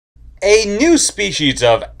A new species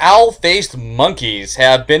of owl-faced monkeys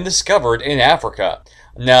have been discovered in Africa.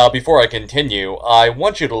 Now, before I continue, I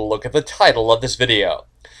want you to look at the title of this video.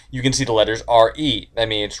 You can see the letters RE, that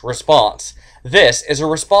means response. This is a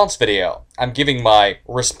response video. I'm giving my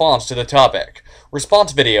response to the topic.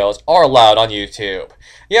 Response videos are allowed on YouTube.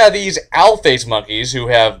 Yeah, these owl-faced monkeys who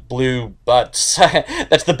have blue butts,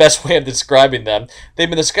 that's the best way of describing them, they've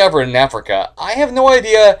been discovered in Africa. I have no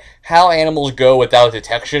idea how animals go without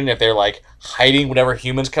detection, if they're like hiding whenever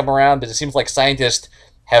humans come around, but it seems like scientists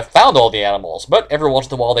have found all the animals, but every once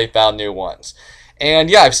in a while they found new ones. And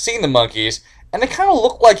yeah, I've seen the monkeys, and they kind of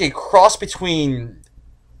look like a cross between,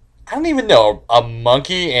 I don't even know, a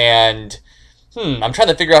monkey and, I'm trying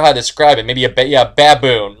to figure out how to describe it. Maybe a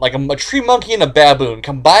baboon. Like a tree monkey and a baboon.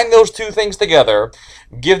 Combine those two things together,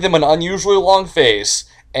 give them an unusually long face,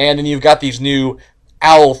 and then you've got these new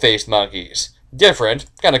owl-faced monkeys. Different,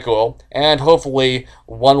 kind of cool, and hopefully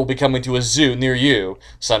one will be coming to a zoo near you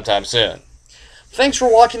sometime soon. Thanks for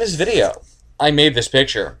watching this video. I made this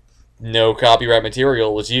picture. No copyright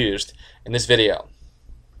material was used in this video.